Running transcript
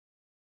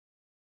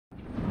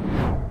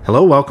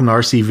Hello, welcome to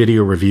RC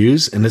Video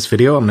Reviews. In this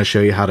video, I'm going to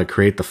show you how to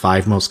create the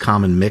 5 most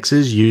common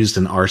mixes used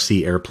in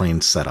RC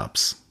airplane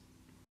setups.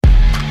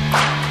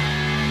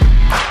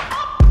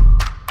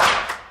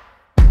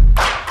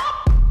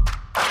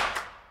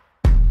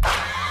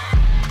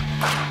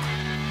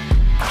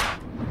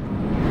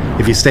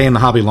 If you stay in the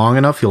hobby long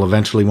enough, you'll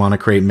eventually want to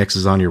create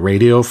mixes on your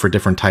radio for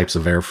different types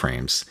of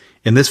airframes.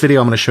 In this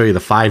video, I'm going to show you the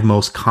 5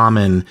 most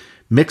common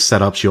mix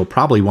setups you'll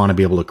probably want to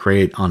be able to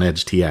create on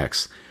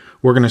EdgeTX.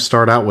 We're going to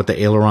start out with the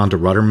aileron to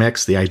rudder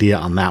mix. The idea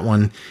on that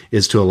one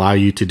is to allow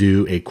you to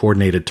do a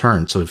coordinated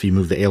turn. So if you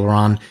move the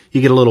aileron,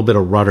 you get a little bit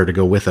of rudder to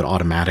go with it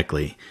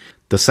automatically.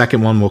 The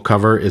second one we'll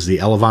cover is the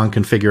Aileron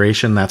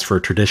configuration. That's for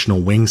a traditional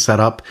wing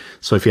setup.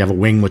 So if you have a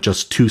wing with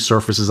just 2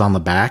 surfaces on the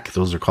back,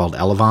 those are called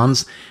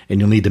elevons, and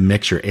you'll need to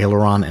mix your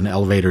aileron and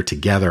elevator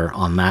together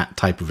on that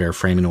type of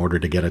airframe in order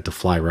to get it to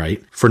fly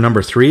right. For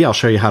number 3, I'll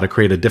show you how to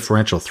create a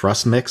differential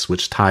thrust mix,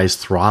 which ties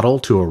throttle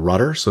to a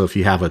rudder. So if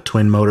you have a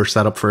twin motor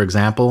setup, for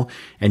example,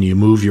 and you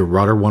move your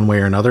rudder one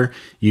way or another,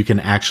 you can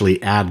actually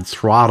add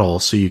throttle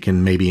so you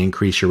can maybe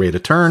increase your rate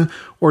of turn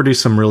or do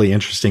some really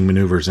interesting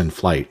maneuvers in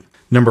flight.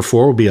 Number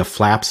 4 will be a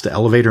flaps to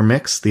elevator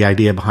mix. The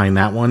idea behind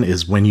that one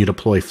is when you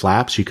deploy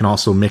flaps, you can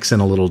also mix in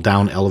a little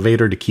down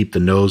elevator to keep the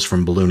nose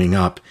from ballooning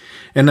up.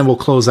 And then we'll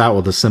close out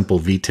with a simple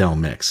V-tail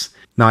mix.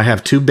 Now I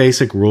have 2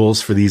 basic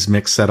rules for these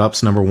mix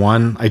setups. Number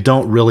 1, I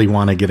don't really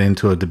want to get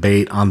into a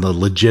debate on the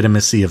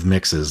legitimacy of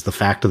mixes. The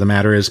fact of the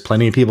matter is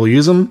plenty of people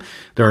use them.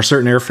 There are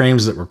certain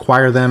airframes that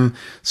require them.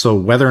 So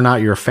whether or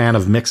not you're a fan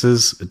of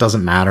mixes, it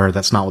doesn't matter.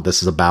 That's not what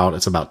this is about.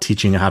 It's about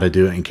teaching you how to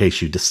do it in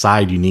case you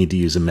decide you need to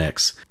use a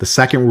mix. The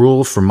second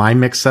rule for my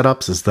mix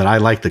setups is that I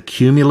like the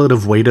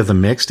cumulative weight of the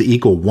mix to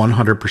equal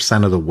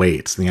 100% of the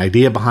weights. The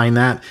idea behind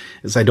that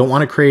is I don't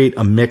want to create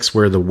a mix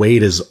where the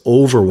weight is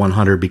over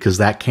 100 because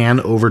that can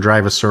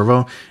overdrive a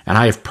servo, and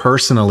I have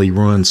personally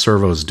ruined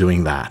servos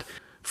doing that.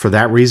 For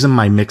that reason,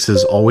 my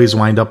mixes always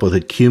wind up with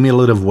a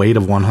cumulative weight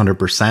of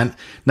 100%.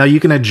 Now you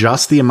can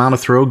adjust the amount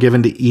of throw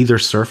given to either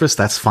surface,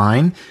 that's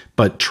fine,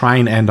 but try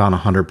and end on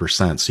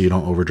 100% so you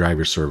don't overdrive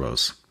your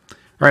servos.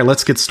 All right,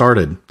 let's get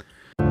started.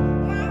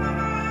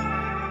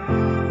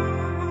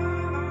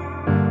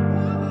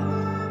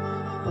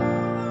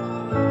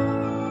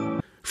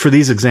 For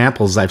these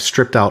examples, I've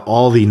stripped out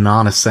all the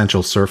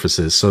non-essential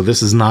surfaces, so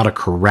this is not a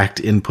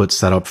correct input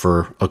setup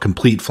for a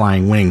complete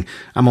flying wing.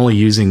 I'm only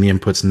using the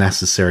inputs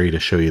necessary to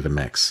show you the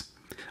mix.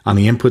 On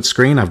the input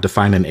screen, I've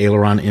defined an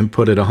aileron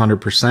input at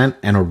 100%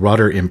 and a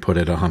rudder input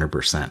at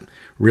 100%.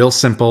 Real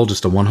simple,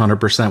 just a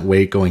 100%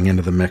 weight going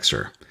into the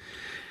mixer.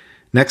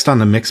 Next on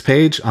the mix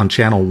page, on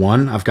channel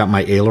 1, I've got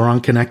my aileron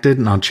connected,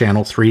 and on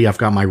channel 3, I've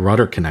got my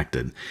rudder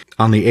connected.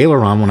 On the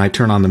aileron, when I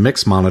turn on the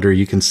mix monitor,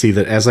 you can see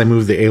that as I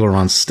move the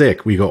aileron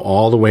stick, we go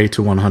all the way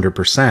to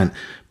 100%,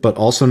 but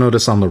also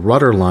notice on the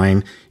rudder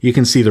line, you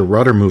can see the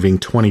rudder moving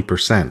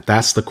 20%.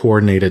 That's the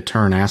coordinated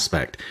turn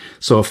aspect.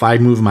 So if I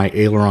move my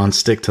aileron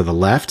stick to the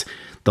left,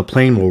 the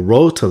plane will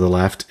roll to the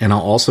left, and I'll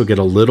also get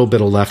a little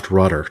bit of left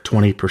rudder,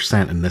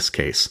 20% in this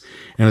case.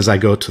 And as I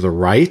go to the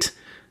right,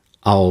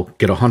 I'll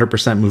get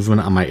 100%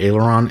 movement on my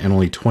aileron and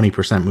only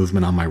 20%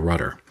 movement on my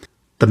rudder.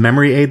 The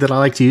memory aid that I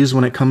like to use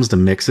when it comes to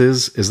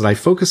mixes is that I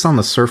focus on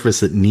the surface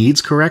that needs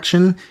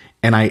correction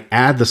and I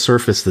add the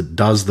surface that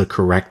does the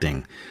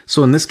correcting.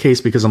 So in this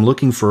case, because I'm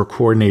looking for a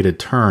coordinated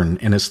turn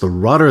and it's the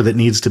rudder that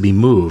needs to be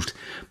moved,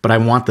 but I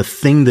want the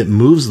thing that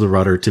moves the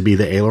rudder to be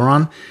the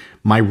aileron,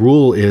 my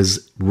rule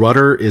is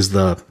rudder is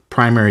the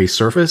primary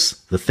surface,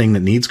 the thing that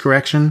needs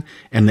correction,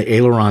 and the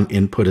aileron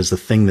input is the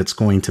thing that's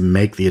going to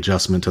make the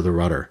adjustment to the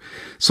rudder.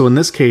 So in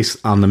this case,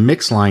 on the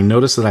mix line,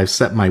 notice that I've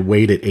set my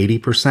weight at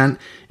 80%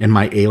 and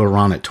my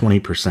aileron at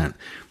 20%.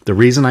 The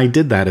reason I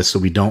did that is so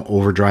we don't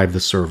overdrive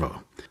the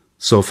servo.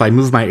 So if I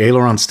move my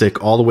aileron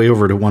stick all the way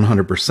over to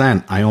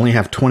 100%, I only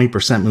have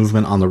 20%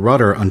 movement on the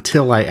rudder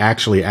until I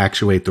actually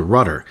actuate the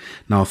rudder.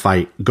 Now if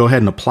I go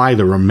ahead and apply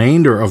the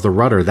remainder of the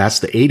rudder, that's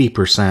the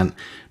 80%,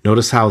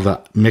 notice how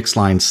the mix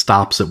line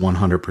stops at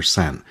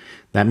 100%.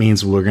 That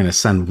means we're going to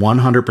send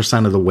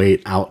 100% of the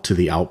weight out to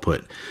the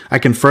output. I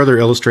can further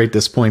illustrate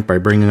this point by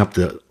bringing up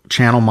the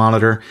channel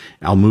monitor.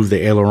 I'll move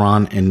the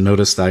aileron and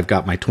notice that I've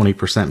got my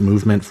 20%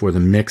 movement for the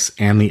mix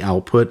and the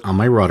output on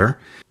my rudder.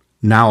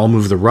 Now I'll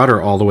move the rudder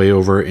all the way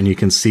over and you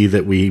can see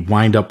that we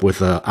wind up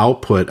with an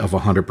output of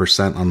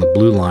 100% on the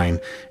blue line,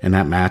 and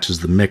that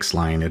matches the mix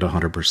line at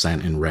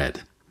 100% in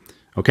red.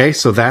 Okay,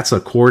 so that's a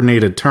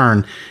coordinated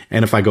turn,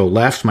 and if I go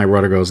left, my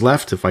rudder goes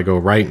left. If I go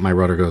right, my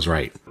rudder goes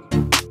right.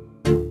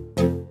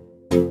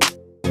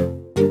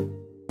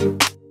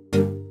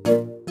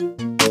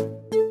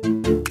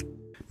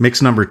 Mix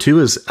number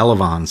 2 is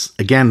elevons.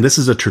 Again, this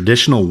is a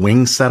traditional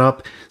wing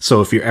setup, so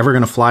if you're ever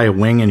going to fly a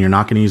wing and you're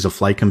not going to use a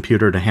flight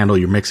computer to handle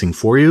your mixing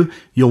for you,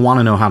 you'll want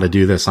to know how to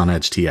do this on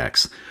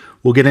EdgeTX.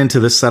 We'll get into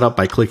this setup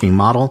by clicking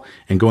Model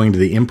and going to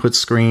the Input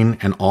screen,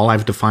 and all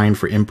I've defined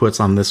for inputs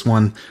on this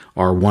one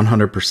are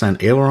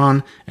 100%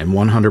 aileron and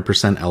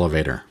 100%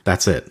 elevator.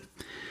 That's it.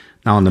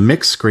 Now on the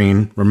mix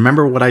screen,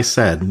 remember what I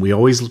said. We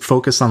always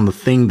focus on the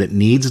thing that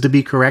needs to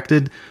be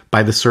corrected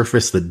by the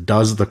surface that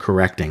does the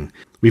correcting.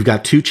 We've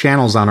got two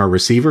channels on our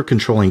receiver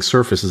controlling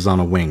surfaces on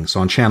a wing. So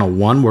on channel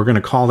 1, we're going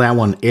to call that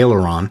one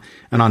aileron,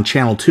 and on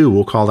channel 2,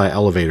 we'll call that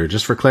elevator,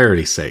 just for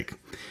clarity's sake.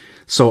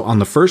 So on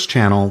the first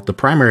channel, the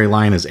primary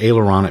line is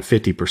aileron at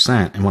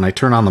 50%, and when I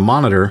turn on the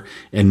monitor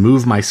and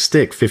move my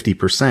stick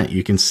 50%,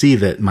 you can see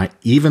that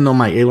even though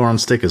my aileron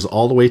stick is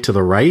all the way to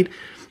the right,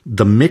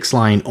 the mix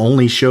line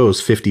only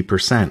shows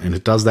 50%, and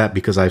it does that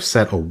because I've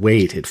set a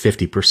weight at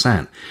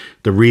 50%.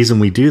 The reason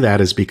we do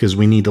that is because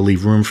we need to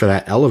leave room for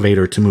that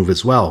elevator to move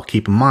as well.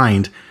 Keep in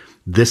mind,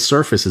 this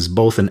surface is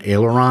both an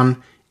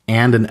aileron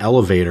and an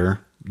elevator.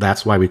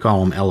 That's why we call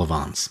them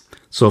elevons.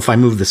 So if I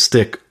move the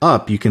stick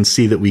up, you can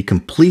see that we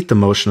complete the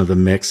motion of the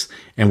mix,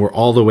 and we're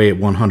all the way at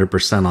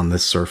 100% on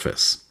this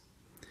surface.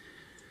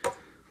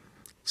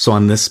 So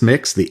on this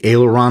mix, the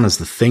aileron is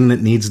the thing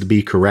that needs to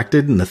be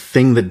corrected, and the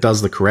thing that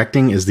does the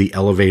correcting is the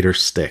elevator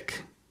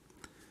stick.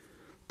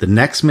 The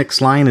next mix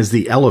line is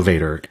the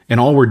elevator, and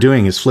all we're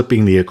doing is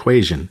flipping the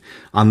equation.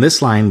 On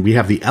this line, we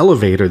have the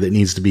elevator that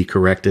needs to be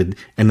corrected,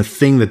 and the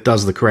thing that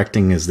does the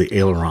correcting is the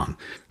aileron.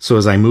 So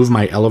as I move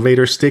my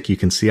elevator stick, you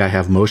can see I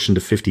have motion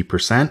to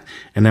 50%,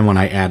 and then when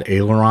I add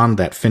aileron,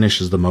 that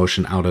finishes the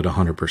motion out at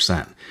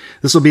 100%.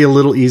 This will be a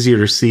little easier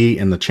to see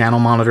in the channel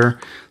monitor.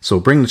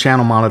 So bring the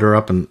channel monitor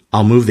up, and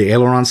I'll move the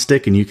aileron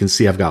stick, and you can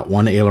see I've got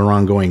one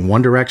aileron going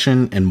one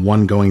direction and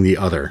one going the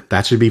other.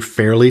 That should be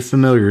fairly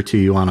familiar to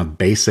you on a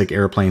basic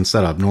airplane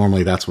setup.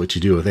 Normally that's what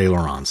you do with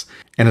ailerons.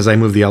 And as I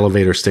move the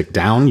elevator stick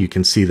down, you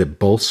can see that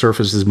both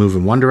surfaces move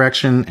in one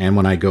direction, and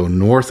when I go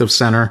north of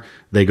center,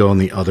 they go in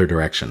the other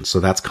direction. So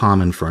that's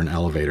common for an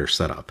elevator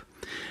setup.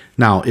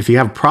 Now, if you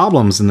have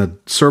problems and the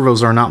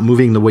servos are not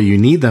moving the way you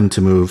need them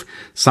to move,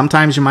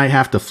 sometimes you might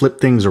have to flip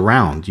things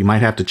around. You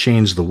might have to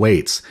change the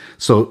weights.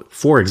 So,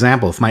 for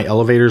example, if my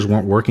elevators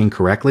weren't working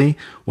correctly,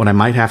 what I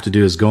might have to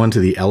do is go into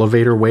the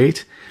elevator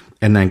weight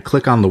and then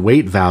click on the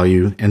weight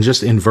value and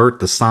just invert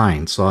the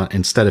sign. So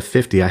instead of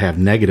 50, I have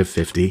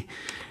 -50.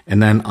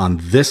 And then on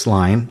this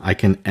line, I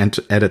can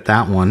edit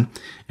that one.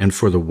 And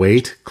for the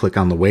weight, click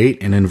on the weight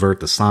and invert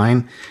the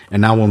sign.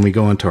 And now when we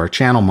go into our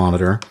channel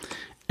monitor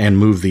and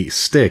move the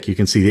stick, you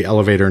can see the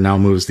elevator now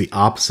moves the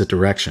opposite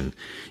direction.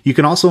 You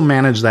can also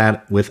manage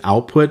that with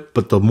output,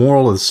 but the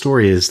moral of the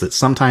story is that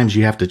sometimes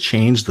you have to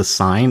change the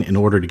sign in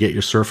order to get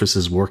your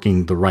surfaces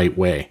working the right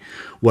way.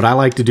 What I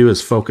like to do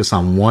is focus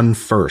on one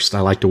first.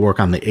 I like to work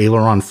on the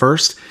aileron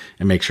first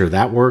and make sure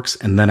that works,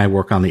 and then I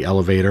work on the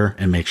elevator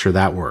and make sure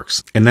that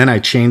works. And then I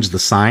change the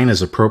sign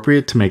as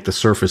appropriate to make the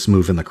surface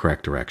move in the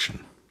correct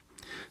direction.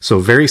 So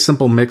very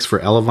simple mix for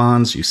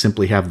elevons. You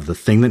simply have the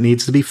thing that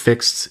needs to be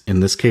fixed. In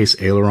this case,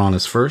 aileron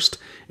is first,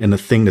 and the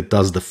thing that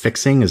does the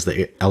fixing is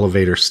the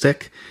elevator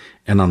stick.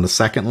 And on the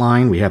second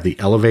line, we have the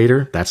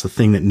elevator. That's the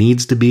thing that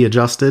needs to be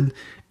adjusted.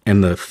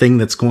 And the thing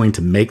that's going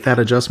to make that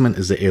adjustment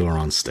is the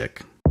aileron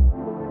stick.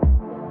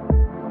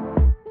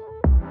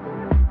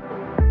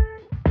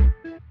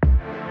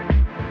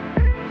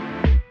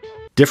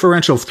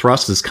 Differential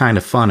thrust is kind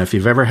of fun. If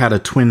you've ever had a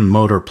twin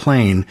motor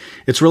plane,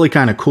 it's really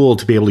kind of cool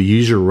to be able to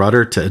use your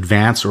rudder to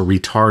advance or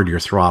retard your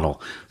throttle.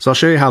 So I'll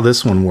show you how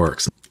this one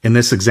works. In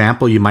this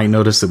example, you might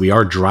notice that we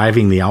are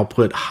driving the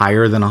output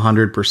higher than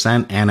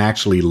 100% and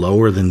actually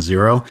lower than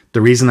 0.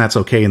 The reason that's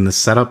okay in this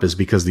setup is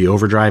because the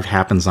overdrive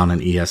happens on an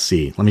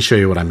ESC. Let me show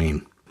you what I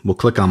mean. We'll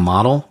click on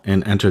Model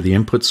and enter the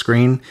input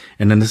screen.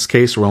 And in this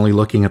case, we're only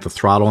looking at the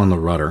throttle and the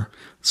rudder.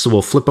 So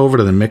we'll flip over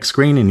to the mix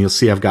screen and you'll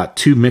see I've got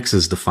two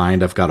mixes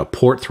defined. I've got a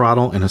port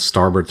throttle and a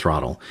starboard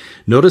throttle.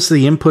 Notice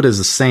the input is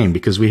the same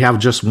because we have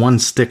just one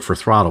stick for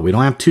throttle. We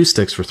don't have two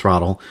sticks for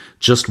throttle,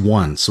 just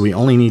one. So we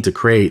only need to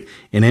create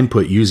an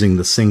input using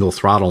the single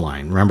throttle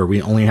line. Remember,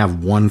 we only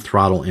have one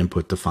throttle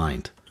input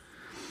defined.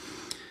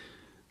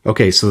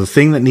 Okay, so the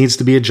thing that needs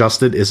to be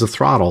adjusted is the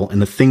throttle,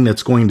 and the thing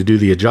that's going to do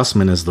the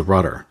adjustment is the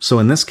rudder. So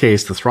in this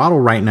case, the throttle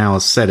right now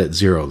is set at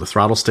 0. The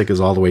throttle stick is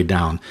all the way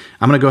down.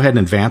 I'm going to go ahead and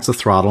advance the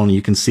throttle, and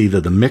you can see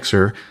that the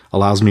mixer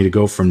allows me to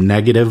go from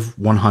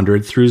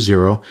 -100 through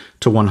 0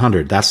 to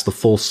 100. That's the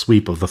full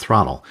sweep of the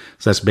throttle.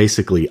 So that's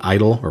basically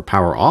idle or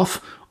power off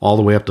all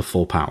the way up to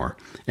full power.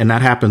 And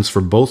that happens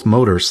for both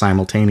motors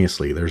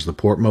simultaneously. There's the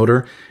port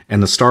motor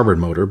and the starboard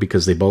motor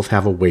because they both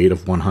have a weight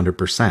of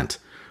 100%.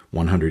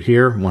 100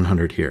 here,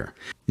 100 here.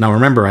 Now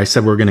remember, I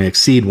said we're going to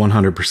exceed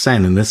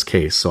 100% in this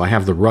case, so I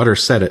have the rudder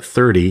set at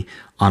 30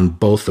 on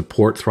both the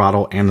port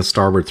throttle and the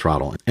starboard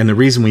throttle. And the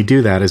reason we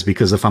do that is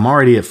because if I'm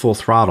already at full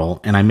throttle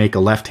and I make a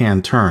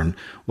left-hand turn,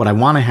 what I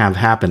want to have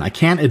happen, I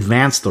can't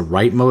advance the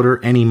right motor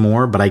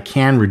anymore, but I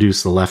can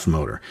reduce the left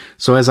motor.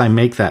 So as I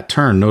make that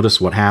turn, notice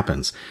what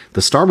happens.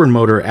 The starboard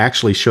motor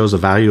actually shows a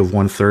value of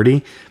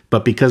 130,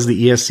 but because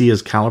the ESC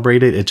is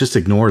calibrated, it just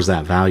ignores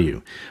that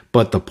value.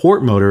 But the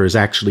port motor is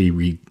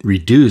actually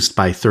reduced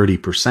by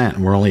 30%,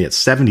 and we're only at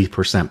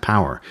 70%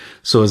 power.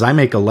 So as I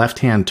make a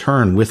left-hand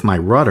turn with my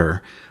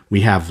rudder,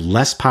 we have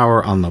less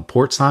power on the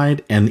port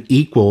side and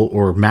equal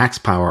or max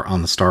power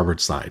on the starboard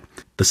side.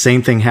 The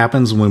same thing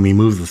happens when we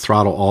move the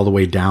throttle all the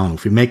way down.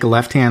 If we make a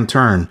left-hand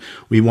turn,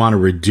 we want to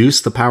reduce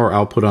the power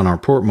output on our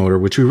port motor,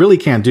 which we really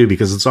can't do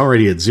because it's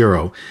already at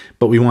 0,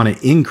 but we want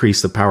to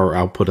increase the power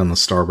output on the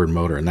starboard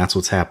motor, and that's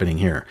what's happening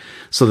here.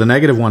 So the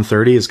negative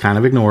 130 is kind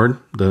of ignored.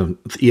 The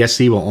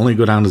ESC will only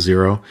go down to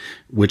 0,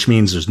 which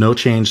means there's no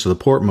change to the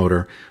port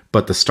motor,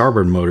 but the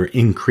starboard motor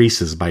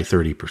increases by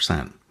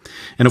 30%.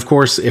 And of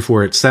course, if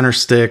we're at center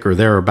stick or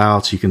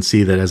thereabouts, you can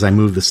see that as I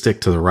move the stick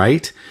to the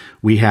right,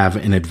 we have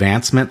an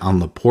advancement on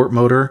the port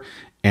motor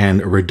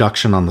and a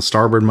reduction on the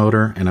starboard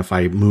motor. And if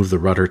I move the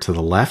rudder to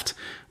the left,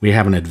 we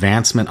have an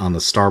advancement on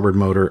the starboard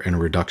motor and a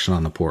reduction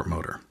on the port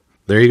motor.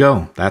 There you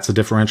go. That's a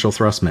differential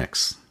thrust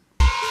mix.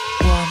 1,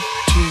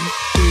 2,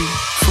 3,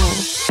 4.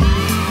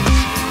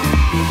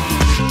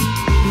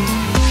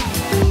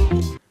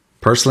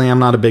 Personally, I'm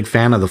not a big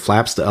fan of the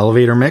flaps to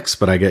elevator mix,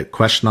 but I get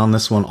questioned on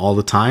this one all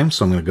the time,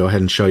 so I'm going to go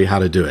ahead and show you how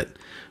to do it.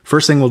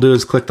 First thing we'll do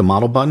is click the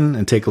model button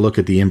and take a look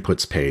at the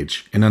inputs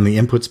page. And on the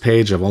inputs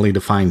page, I've only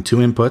defined 2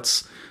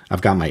 inputs.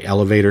 I've got my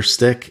elevator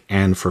stick,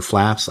 and for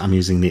flaps, I'm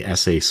using the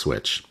SA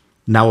switch.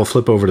 Now we'll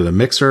flip over to the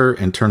mixer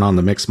and turn on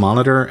the mix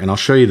monitor, and I'll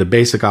show you the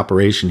basic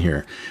operation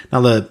here.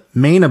 Now the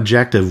main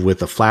objective with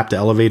the flap to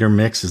elevator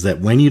mix is that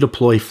when you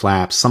deploy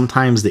flaps,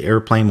 sometimes the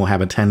airplane will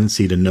have a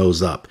tendency to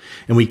nose up,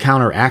 and we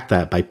counteract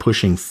that by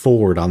pushing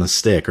forward on the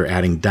stick or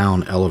adding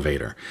down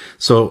elevator.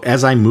 So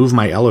as I move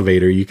my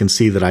elevator, you can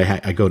see that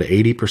I go to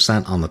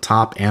 80% on the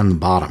top and the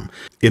bottom.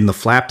 In the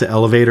flap to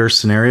elevator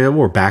scenario,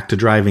 we're back to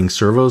driving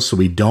servos, so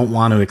we don't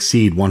want to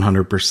exceed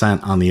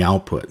 100% on the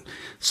output.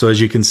 So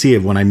as you can see,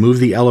 when I move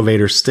the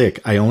elevator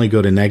stick, I only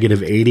go to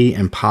negative 80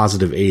 and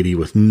positive 80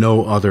 with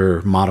no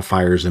other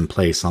modifiers in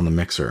place on the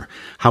mixer.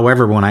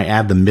 However, when I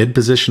add the mid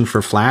position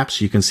for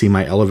flaps, you can see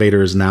my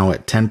elevator is now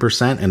at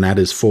 10%, and that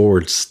is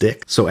forward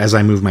stick. So as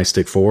I move my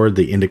stick forward,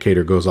 the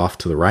indicator goes off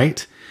to the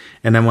right.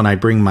 And then when I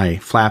bring my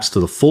flaps to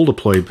the full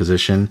deployed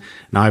position,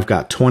 now I've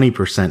got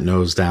 20%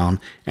 nose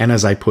down. And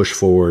as I push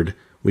forward,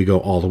 we go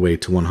all the way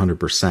to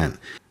 100%.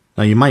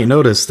 Now you might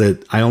notice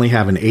that I only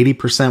have an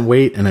 80%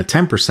 weight and a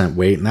 10%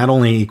 weight, and that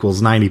only equals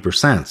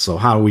 90%. So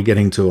how are we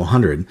getting to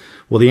 100?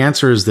 Well, the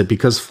answer is that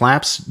because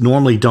flaps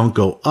normally don't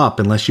go up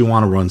unless you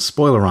want to run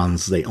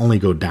spoilerons, they only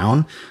go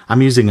down.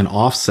 I'm using an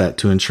offset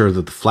to ensure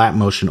that the flap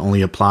motion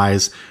only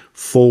applies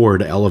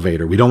forward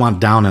elevator. We don't want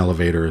down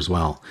elevator as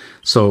well.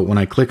 So when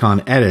I click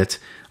on edit,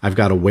 I've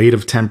got a weight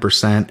of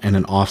 10% and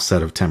an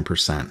offset of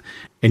 10%.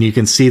 And you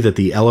can see that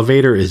the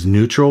elevator is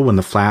neutral when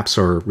the flaps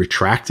are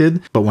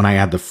retracted, but when I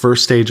add the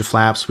first stage of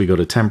flaps, we go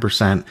to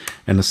 10%,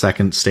 and the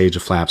second stage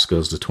of flaps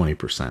goes to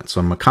 20%. So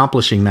I'm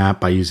accomplishing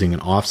that by using an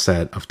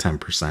offset of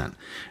 10%.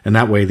 And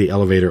that way the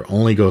elevator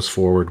only goes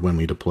forward when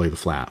we deploy the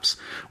flaps.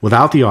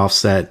 Without the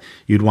offset,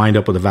 you'd wind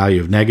up with a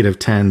value of negative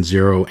 10,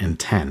 0, and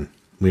 10.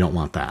 We don't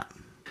want that.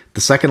 The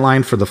second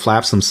line for the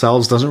flaps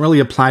themselves doesn't really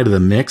apply to the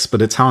mix,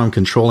 but it's how I'm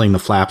controlling the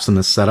flaps in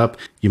this setup.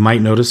 You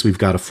might notice we've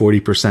got a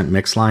 40%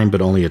 mix line,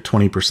 but only a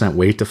 20%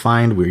 weight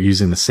defined. We're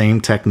using the same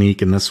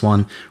technique in this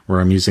one, where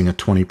I'm using a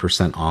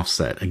 20%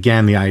 offset.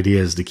 Again, the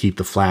idea is to keep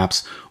the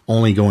flaps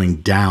only going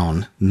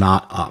down,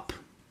 not up.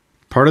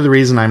 Part of the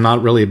reason I'm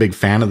not really a big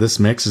fan of this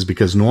mix is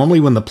because normally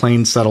when the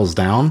plane settles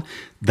down,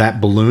 that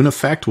balloon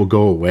effect will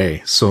go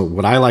away. So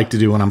what I like to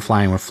do when I'm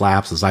flying with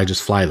flaps is I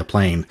just fly the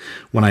plane.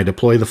 When I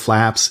deploy the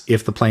flaps,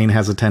 if the plane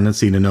has a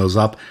tendency to nose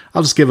up,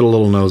 I'll just give it a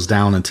little nose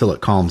down until it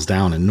calms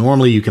down. And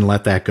normally you can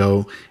let that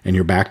go and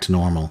you're back to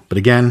normal. But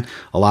again,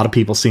 a lot of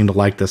people seem to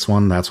like this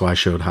one. That's why I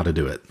showed how to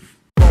do it.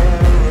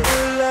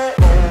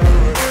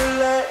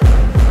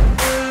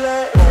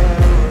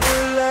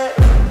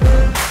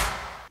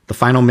 The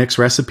final mix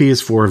recipe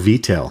is for a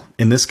V-tail.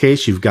 In this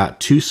case, you've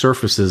got 2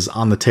 surfaces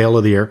on the tail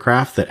of the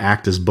aircraft that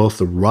act as both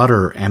the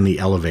rudder and the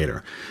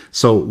elevator.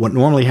 So what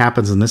normally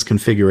happens in this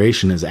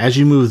configuration is as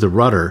you move the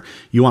rudder,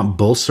 you want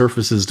both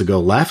surfaces to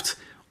go left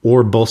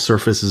or both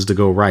surfaces to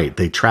go right.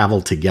 They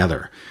travel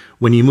together.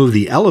 When you move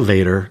the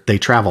elevator, they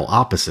travel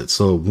opposite.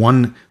 So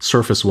one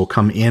surface will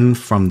come in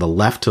from the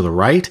left to the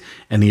right,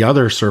 and the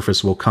other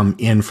surface will come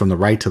in from the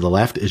right to the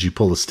left as you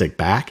pull the stick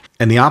back.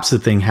 And the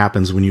opposite thing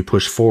happens when you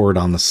push forward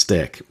on the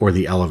stick or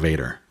the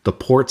elevator. The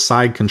port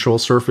side control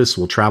surface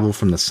will travel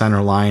from the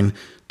center line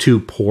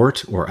to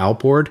port or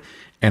outboard,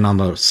 and on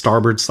the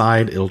starboard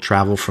side, it'll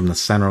travel from the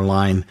center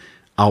line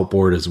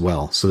outboard as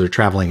well. So they're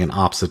traveling in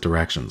opposite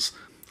directions.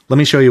 Let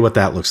me show you what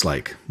that looks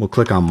like. We'll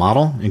click on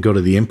model and go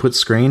to the input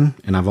screen,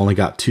 and I've only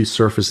got 2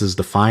 surfaces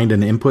defined in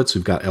inputs.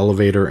 We've got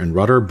elevator and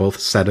rudder, both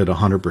set at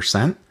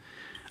 100%.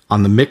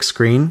 On the mix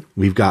screen,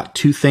 we've got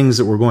 2 things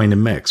that we're going to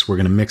mix. We're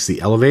going to mix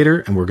the elevator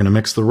and we're going to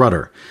mix the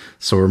rudder.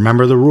 So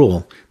remember the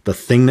rule, the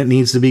thing that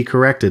needs to be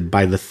corrected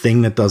by the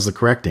thing that does the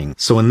correcting.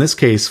 So in this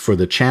case, for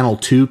the channel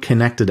 2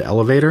 connected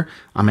elevator,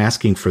 I'm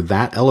asking for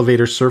that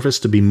elevator surface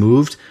to be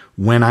moved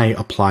when I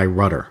apply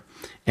rudder.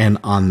 And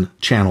on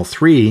channel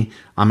 3,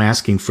 I'm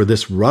asking for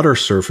this rudder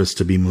surface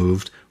to be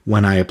moved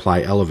when I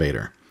apply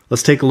elevator.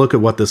 Let's take a look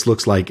at what this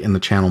looks like in the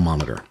channel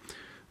monitor.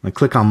 I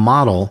click on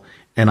model,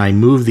 and I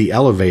move the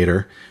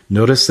elevator,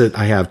 notice that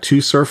I have two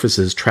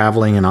surfaces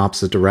traveling in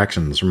opposite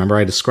directions. Remember,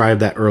 I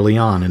described that early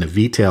on. In a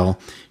V-tail,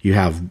 you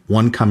have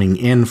one coming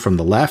in from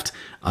the left,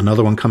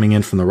 another one coming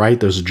in from the right.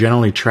 Those are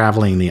generally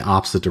traveling in the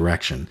opposite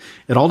direction.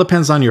 It all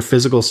depends on your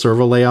physical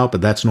servo layout,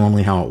 but that's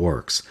normally how it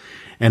works.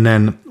 And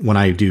then when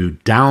I do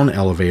down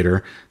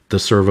elevator, the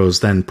servos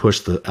then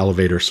push the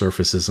elevator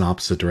surfaces in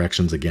opposite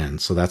directions again.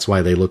 So that's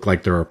why they look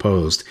like they're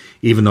opposed,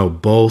 even though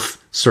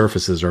both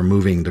surfaces are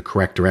moving the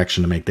correct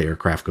direction to make the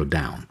aircraft go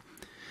down.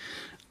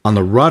 On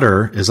the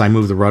rudder, as I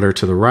move the rudder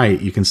to the right,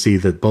 you can see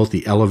that both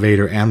the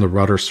elevator and the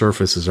rudder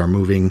surfaces are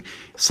moving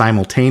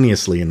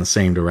simultaneously in the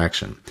same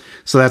direction.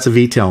 So that's a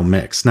V-tail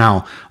mix.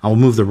 Now, I'll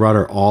move the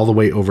rudder all the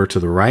way over to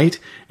the right,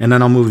 and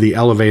then I'll move the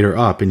elevator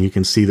up, and you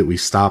can see that we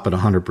stop at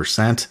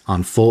 100%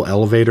 on full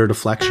elevator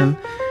deflection.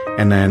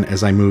 And then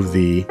as I move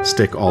the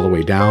stick all the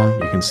way down,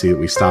 you can see that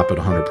we stop at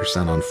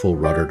 100% on full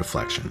rudder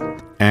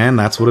deflection. And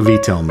that's what a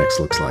V-tail mix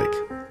looks like.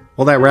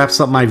 Well, that wraps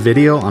up my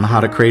video on how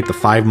to create the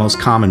 5 most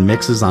common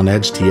mixes on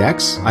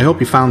EdgeTX. I hope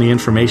you found the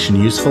information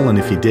useful, and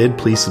if you did,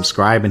 please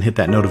subscribe and hit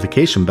that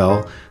notification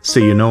bell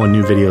so you know when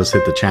new videos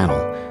hit the channel.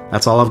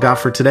 That's all I've got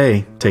for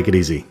today. Take it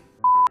easy.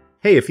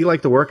 Hey, if you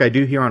like the work I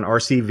do here on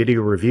RC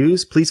Video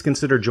Reviews, please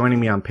consider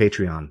joining me on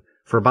Patreon.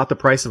 For about the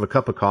price of a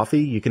cup of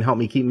coffee, you can help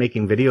me keep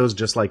making videos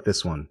just like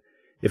this one.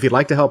 If you'd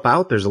like to help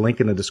out, there's a link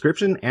in the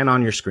description and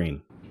on your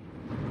screen.